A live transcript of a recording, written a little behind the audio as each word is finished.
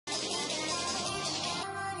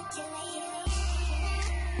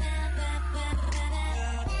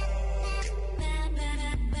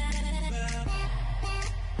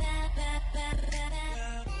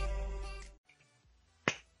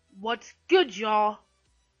What's good, y'all?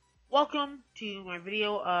 Welcome to my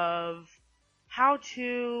video of how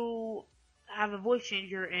to have a voice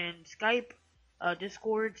changer in Skype,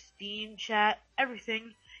 Discord, Steam, chat,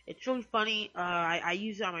 everything. It's really funny. I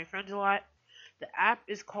use it on my friends a lot. The app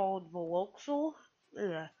is called Voloxel.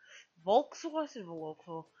 Volxel? I said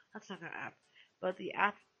Voloxel. That's not an app. But the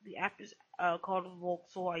app is called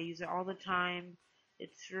Volxel. I use it all the time.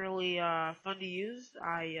 It's really fun to use.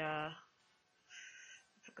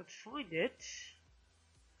 If I could find it.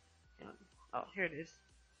 Oh, here it is.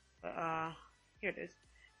 Here it is.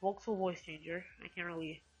 Voxel voice changer. I can't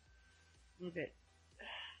really move it.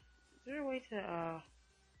 Is there a way to,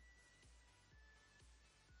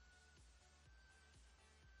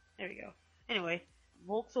 there we go. Anyway,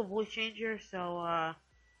 Voxel voice changer, so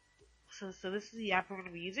this is the app we're going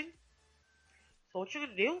to be using. So what you're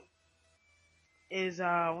going to do is,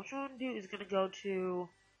 going to go to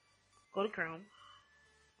Chrome,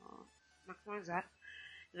 maximize that,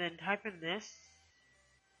 and then type in this,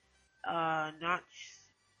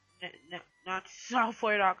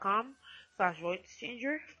 notchsoftware.com/voice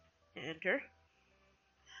changer, and enter.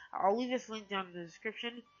 I'll leave this link down in the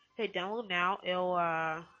description. Hit download now. It'll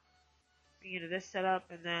bring you to this setup,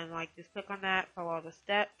 and then just click on that, follow all the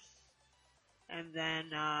steps, and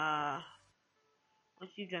then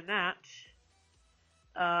once you've done that,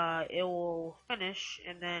 it will finish,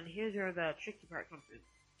 and then here's where the tricky part comes in.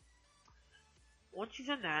 Once you've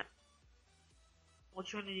done that,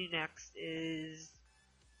 what you want to do next is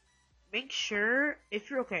make sure if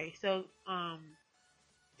you're okay. So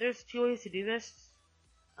there's two ways to do this.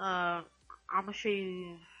 I'm gonna show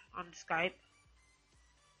you on Skype.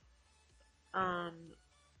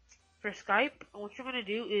 For Skype, what you're gonna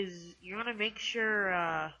do is you're gonna make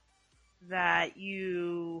sure that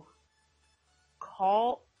you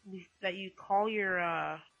call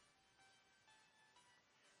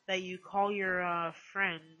your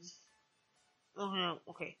friends. Oh no,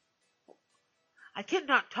 okay. I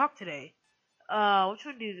cannot talk today. What you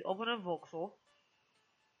want to do is open up Voxel.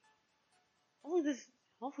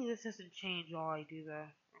 Hopefully this doesn't change while I do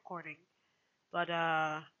the recording. But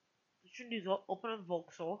what you want to do is open up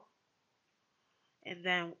Voxel. And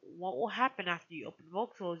then what will happen after you open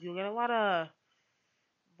Voxel is you'll get a lot of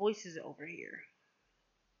voices over here.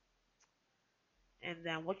 And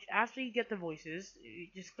then after you get the voices, you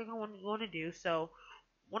just click on what you want to do. So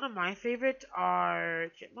one of my favorites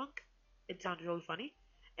are Chipmunk. It sounds really funny.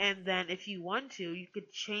 And then if you want to, you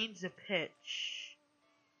could change the pitch.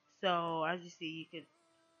 So as you see, you could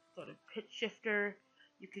go to pitch shifter.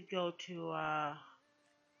 You could go to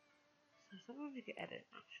so sometimes you could edit.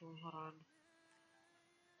 Actually, hold on.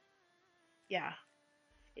 Yeah,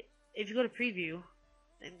 if you go to preview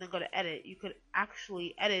and then go to edit, you could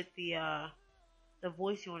actually edit the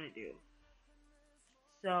voice you want to do.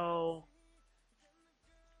 So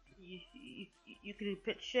you can do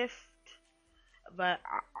pitch shift, but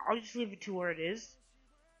I'll just leave it to where it is,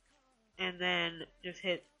 and then just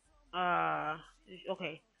hit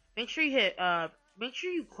okay. Make sure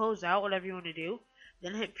you close out whatever you want to do,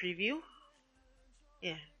 then hit preview.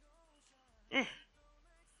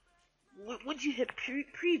 Once you hit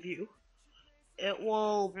preview, it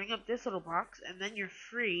will bring up this little box, and then you're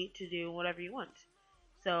free to do whatever you want.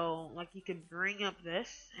 So, you can bring up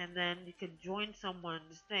this, and then you can join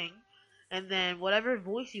someone's thing, and then whatever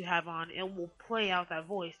voice you have on, it will play out that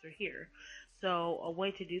voice through here. So, a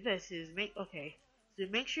way to do this is make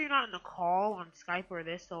sure you're not in a call on Skype or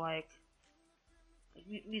this, so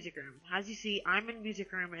music room. As you see, I'm in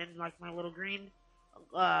music room, and my little green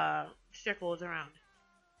circle is around.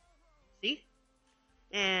 See?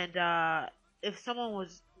 And if someone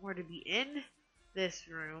were to be in this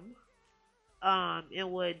room, it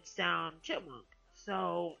would sound Chipmunk.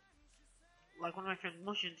 So, one of my friends,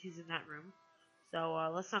 Motions, he's in that room. So,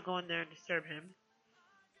 let's not go in there and disturb him.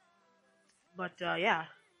 But, yeah.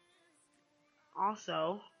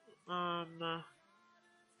 Also,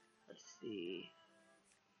 let's see.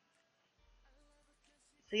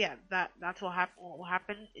 So, yeah, that's what will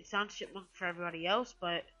happen. It sounds Chipmunk for everybody else,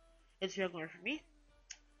 but it's regular for me.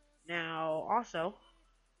 Now, also,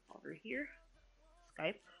 over here,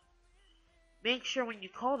 Skype. Make sure when you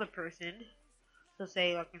call the person, so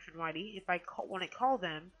say my friend Whitey, when I call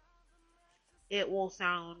them, it will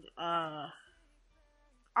sound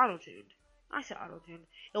auto-tuned. I said auto-tuned.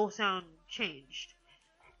 It will sound changed.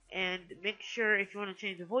 And make sure if you want to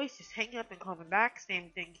change the voice, just hang up and call them back.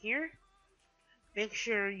 Same thing here. Make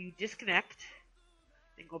sure you disconnect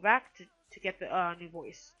and go back to get the new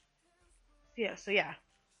voice. So yeah,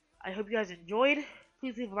 I hope you guys enjoyed.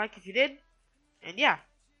 Please leave a like if you did. And yeah,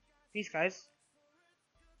 peace guys.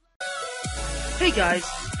 Hey guys,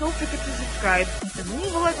 don't forget to subscribe and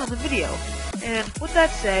leave a like on the video. And with that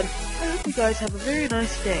said, I hope you guys have a very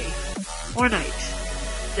nice day. Or night.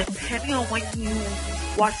 Depending on when you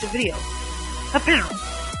watch the video. Apparently.